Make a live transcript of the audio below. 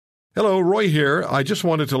Hello, Roy here. I just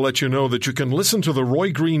wanted to let you know that you can listen to The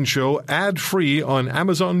Roy Green Show ad-free on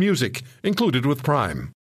Amazon Music, included with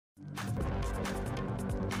Prime.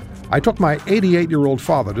 I took my 88-year-old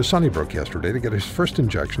father to Sunnybrook yesterday to get his first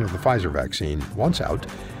injection of the Pfizer vaccine. Once out,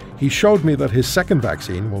 he showed me that his second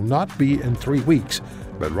vaccine will not be in 3 weeks,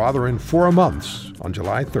 but rather in 4 months on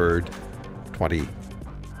July 3rd,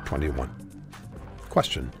 2021.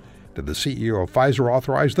 Question: did the CEO of Pfizer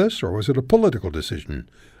authorize this, or was it a political decision?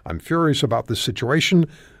 I'm furious about this situation.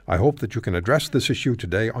 I hope that you can address this issue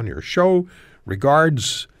today on your show.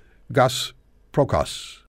 Regards, Gus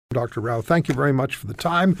Prokos. Dr. Rao, thank you very much for the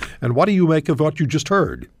time. And what do you make of what you just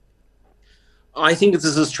heard? I think this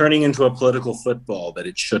is turning into a political football that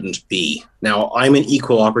it shouldn't be. Now, I'm an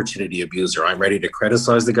equal opportunity abuser. I'm ready to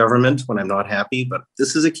criticize the government when I'm not happy, but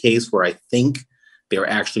this is a case where I think they're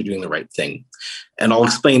actually doing the right thing. And I'll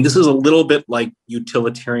explain. This is a little bit like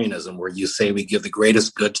utilitarianism, where you say we give the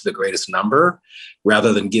greatest good to the greatest number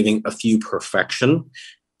rather than giving a few perfection.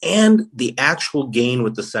 And the actual gain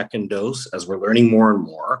with the second dose, as we're learning more and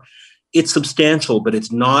more, it's substantial, but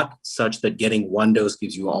it's not such that getting 1 dose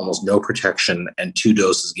gives you almost no protection and 2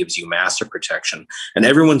 doses gives you massive protection. And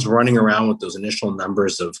everyone's running around with those initial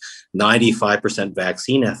numbers of 95%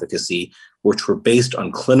 vaccine efficacy, which were based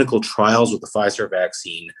on clinical trials with the Pfizer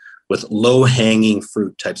vaccine with low-hanging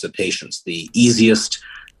fruit types of patients, the easiest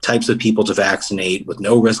types of people to vaccinate with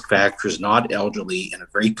no risk factors, not elderly, in a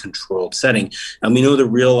very controlled setting. And we know the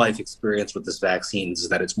real life experience with this vaccine is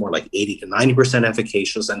that it's more like 80 to 90%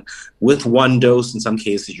 efficacious. And with 1 dose, in some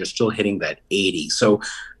cases, you're still hitting that 80. So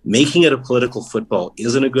making it a political football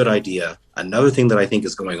isn't a good idea. Another thing that I think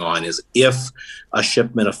is going on is if a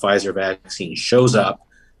shipment of Pfizer vaccine shows up,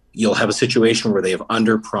 you'll have a situation where they have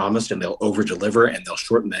under-promised and they'll over-deliver and they'll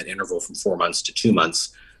shorten that interval from 4 months to 2 months,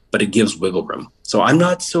 but it gives wiggle room. So I'm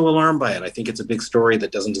not so alarmed by it. I think it's a big story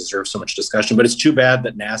that doesn't deserve so much discussion, but it's too bad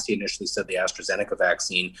that NACI initially said the AstraZeneca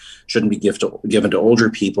vaccine shouldn't be given to older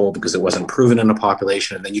people because it wasn't proven in a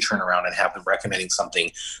population, and then you turn around and have them recommending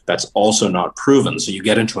something that's also not proven. So you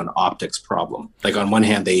get into an optics problem. Like on one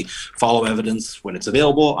hand, they follow evidence when it's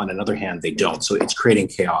available. On another hand, they don't. So it's creating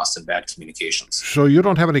chaos and bad communications. So you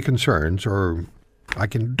don't have any concerns, or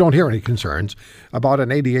don't hear any concerns about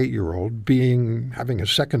an 88-year-old having a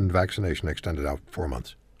second vaccination extended out 4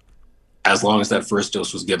 months? As long as that first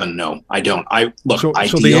dose was given, no, I don't. So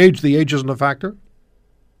the age isn't a factor?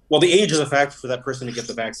 Well, the age is a factor for that person to get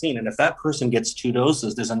the vaccine. And if that person gets 2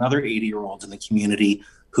 doses, there's another 80-year-old in the community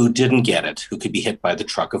who didn't get it, who could be hit by the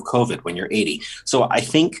truck of COVID when you're 80. So I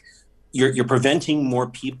think you're preventing more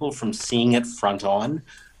people from seeing it front on,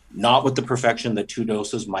 not with the perfection that 2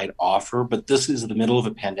 doses might offer, but this is the middle of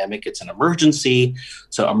a pandemic. It's an emergency,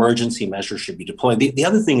 so emergency measures should be deployed. The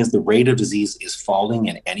other thing is the rate of disease is falling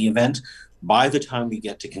in any event. By the time we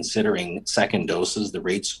get to considering second doses, the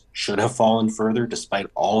rates should have fallen further, despite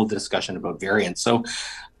all of the discussion about variants. So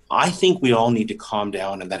I think we all need to calm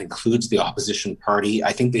down, and that includes the opposition party.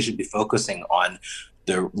 I think they should be focusing on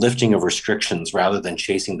the lifting of restrictions rather than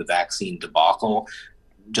chasing the vaccine debacle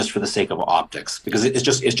just for the sake of optics, because it's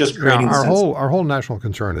just creating our whole national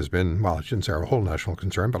concern has been, well, I shouldn't say our whole national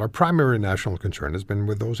concern, but our primary national concern has been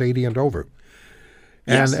with those 80 and over.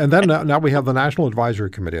 And, yes. And then now we have the National Advisory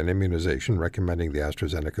Committee on Immunization recommending the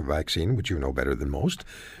AstraZeneca vaccine, which you know better than most,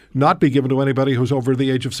 not be given to anybody who's over the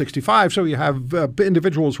age of 65. So you have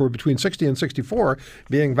individuals who are between 60 and 64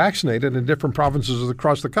 being vaccinated in different provinces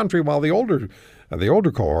across the country, while the older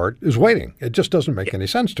cohort is waiting. It just doesn't make any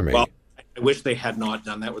sense to me. Well, I wish they had not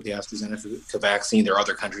done that with the AstraZeneca vaccine. There are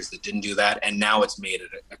other countries that didn't do that, and now it's made it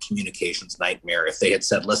a communications nightmare. If they had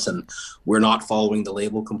said, listen, we're not following the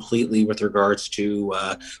label completely with regards to,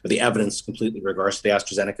 or the evidence completely with regards to the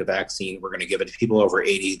AstraZeneca vaccine, we're going to give it to people over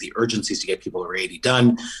 80, the urgency is to get people over 80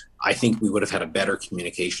 done, I think we would have had a better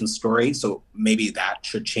communication story. So maybe that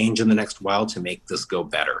should change in the next while to make this go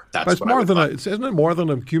better. That's but isn't it more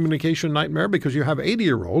than a communication nightmare? Because you have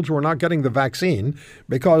 80-year-olds who are not getting the vaccine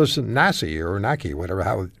because NACI,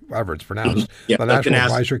 however it's pronounced, the National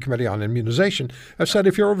Advisory Committee on Immunization, have said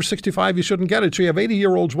if you're over 65, you shouldn't get it. So you have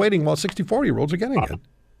 80-year-olds waiting while 64-year-olds are getting it.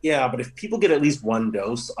 Yeah, but if people get at least 1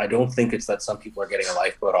 dose, I don't think it's that some people are getting a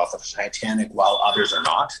lifeboat off the Titanic while others are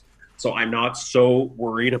not. So I'm not so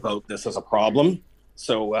worried about this as a problem.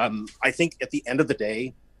 So I think at the end of the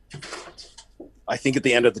day,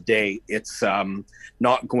 it's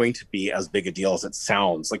not going to be as big a deal as it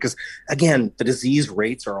sounds. Because again, the disease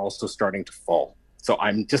rates are also starting to fall. So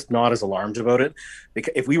I'm just not as alarmed about it.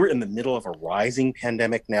 Because if we were in the middle of a rising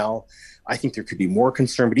pandemic now, I think there could be more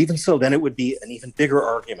concern. But even so, then it would be an even bigger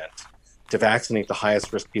argument to vaccinate the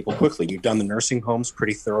highest risk people quickly. We've done the nursing homes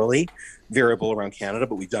pretty thoroughly, variable around Canada,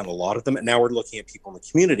 but we've done a lot of them. And now we're looking at people in the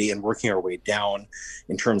community and working our way down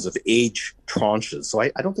in terms of age tranches. So I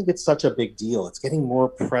don't think it's such a big deal. It's getting more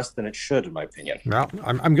press than it should, in my opinion. Well,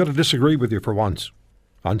 I'm going to disagree with you for once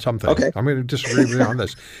on something. Okay. I'm going to disagree with you on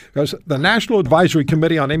this. Because the National Advisory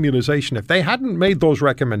Committee on Immunization, if they hadn't made those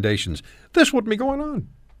recommendations, this wouldn't be going on.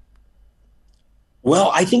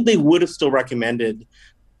 Well, I think they would have still recommended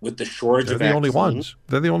with the shortage of vaccines. They're the only ones.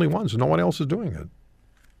 They're the only ones. No one else is doing it.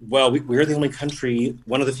 Well, we're the only country,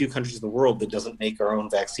 one of the few countries in the world that doesn't make our own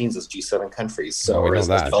vaccines as G7 countries. So, we know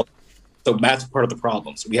that. So that's part of the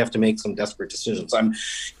problem. So we have to make some desperate decisions.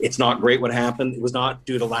 It's not great what happened. It was not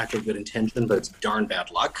due to lack of good intention, but it's darn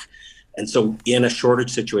bad luck. And so in a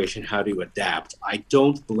shortage situation, how do you adapt? I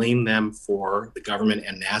don't blame them for the government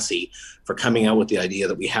and NACI for coming out with the idea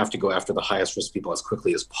that we have to go after the highest risk people as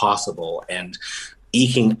quickly as possible and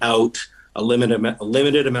eking out a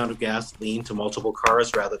limited amount of gasoline to multiple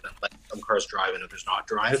cars rather than letting some cars drive and others not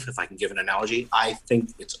drive, if I can give an analogy. I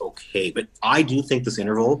think it's okay. But I do think this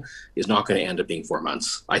interval is not going to end up being 4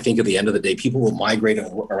 months. I think at the end of the day, people will migrate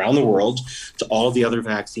around the world to all of the other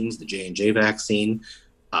vaccines, the J&J vaccine,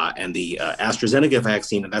 and the AstraZeneca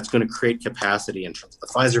vaccine, and that's going to create capacity in terms of the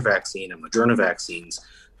Pfizer vaccine and Moderna vaccines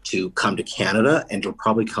to come to Canada, and it'll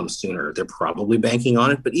probably come sooner. They're probably banking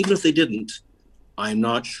on it, but even if they didn't, I'm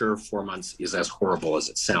not sure 4 months is as horrible as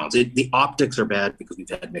it sounds. The optics are bad because we've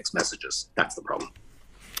had mixed messages. That's the problem.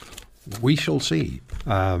 We shall see.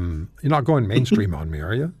 You're not going mainstream on me,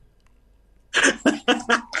 are you?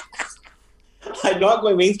 I'm not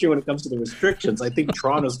going mainstream when it comes to the restrictions. I think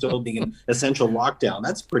Toronto's still being an essential lockdown.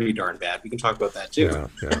 That's pretty darn bad. We can talk about that too.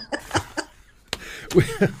 Yeah.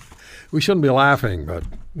 We shouldn't be laughing, but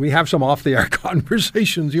we have some off-the-air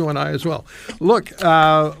conversations, you and I as well. Look,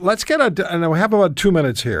 let's get and we have about 2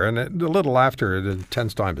 minutes here, and a little laughter at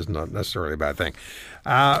tense time is not necessarily a bad thing.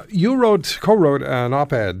 You co-wrote an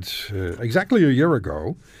op-ed exactly a year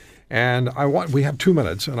ago, and we have 2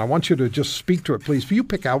 minutes, and I want you to just speak to it, please. You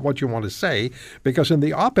pick out what you want to say, because in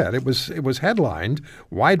the op-ed it was headlined,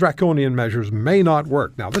 "Why Draconian Measures May Not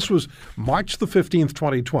Work." Now, this was March the 15th,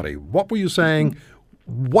 2020. What were you saying?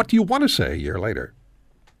 What do you want to say a year later?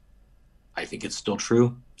 I think it's still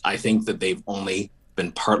true. I think that they've only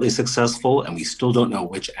been partly successful, and we still don't know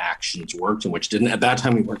which actions worked and which didn't. At that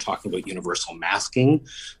time, we weren't talking about universal masking,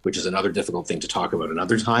 which is another difficult thing to talk about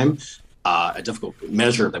another time. A difficult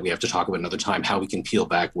measure that we have to talk about another time, how we can peel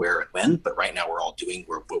back where and when. But right now, we're all doing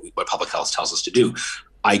what public health tells us to do.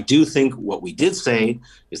 I do think what we did say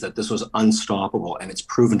is that this was unstoppable, and it's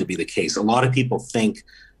proven to be the case. A lot of people think,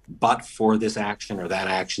 but for this action or that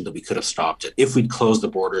action, that we could have stopped it. If we'd closed the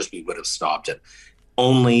borders, we would have stopped it.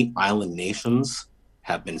 Only island nations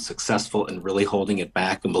have been successful in really holding it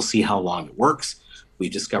back, and we'll see how long it works. We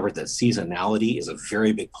discovered that seasonality is a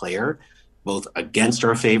very big player, both against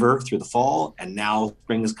our favor through the fall, and now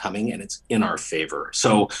spring is coming and it's in our favor.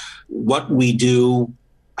 So what we do,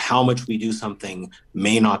 how much we do something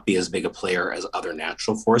may not be as big a player as other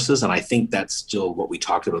natural forces. And I think that's still what we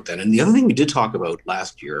talked about then. And the other thing we did talk about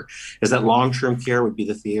last year is that long-term care would be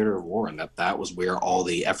the theater of war, and that was where all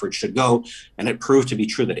the effort should go. And it proved to be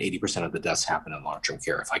true that 80% of the deaths happen in long-term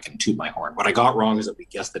care, if I can toot my horn. What I got wrong is that we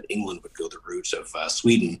guessed that England would go the route of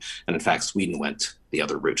Sweden. And in fact, Sweden went the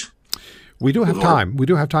other route. We do have time. We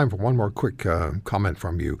do have time for one more quick comment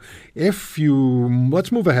from you.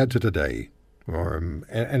 Let's move ahead to today.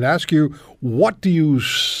 And ask you, what do you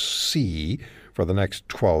see for the next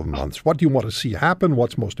 12 months? What do you want to see happen?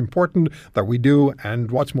 What's most important that we do, and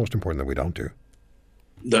what's most important that we don't do?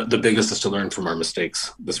 The biggest is to learn from our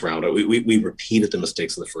mistakes this round. We repeated the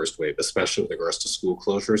mistakes of the first wave, especially with regards to school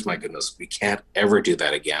closures. My goodness, we can't ever do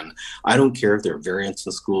that again. I don't care if there are variants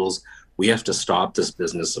in schools. We have to stop this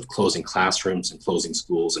business of closing classrooms and closing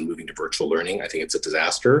schools and moving to virtual learning. I think it's a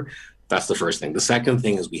disaster. That's the first thing. The second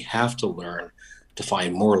thing is we have to learn to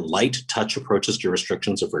find more light touch approaches to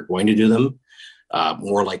restrictions if we're going to do them.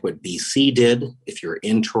 More like what BC did. If you're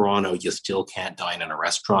in Toronto, you still can't dine in a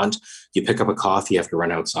restaurant. You pick up a coffee, you have to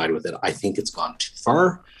run outside with it. I think it's gone too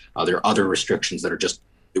far. There are other restrictions that are just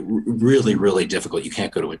really, really difficult. You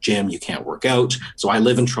can't go to a gym, you can't work out. So I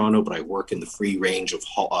live in Toronto, but I work in the free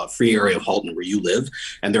area of Halton where you live.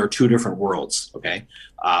 And there are two different worlds, okay?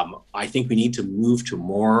 I think we need to move to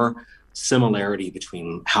more similarity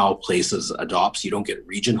between how places adopt. So you don't get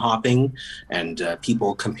region hopping and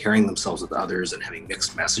people comparing themselves with others and having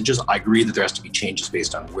mixed messages. I agree that there has to be changes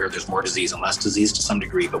based on where there's more disease and less disease to some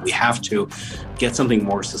degree, but we have to get something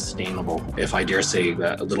more sustainable, if I dare say,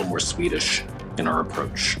 a little more Swedish in our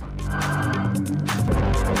approach.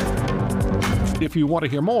 If you want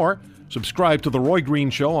to hear more, Subscribe to The Roy Green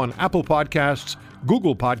Show on Apple Podcasts,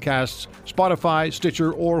 Google Podcasts, Spotify,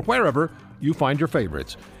 Stitcher, or wherever you find your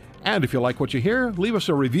favorites. And if you like what you hear, leave us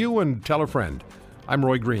a review and tell a friend. I'm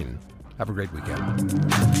Roy Green. Have a great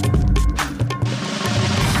weekend.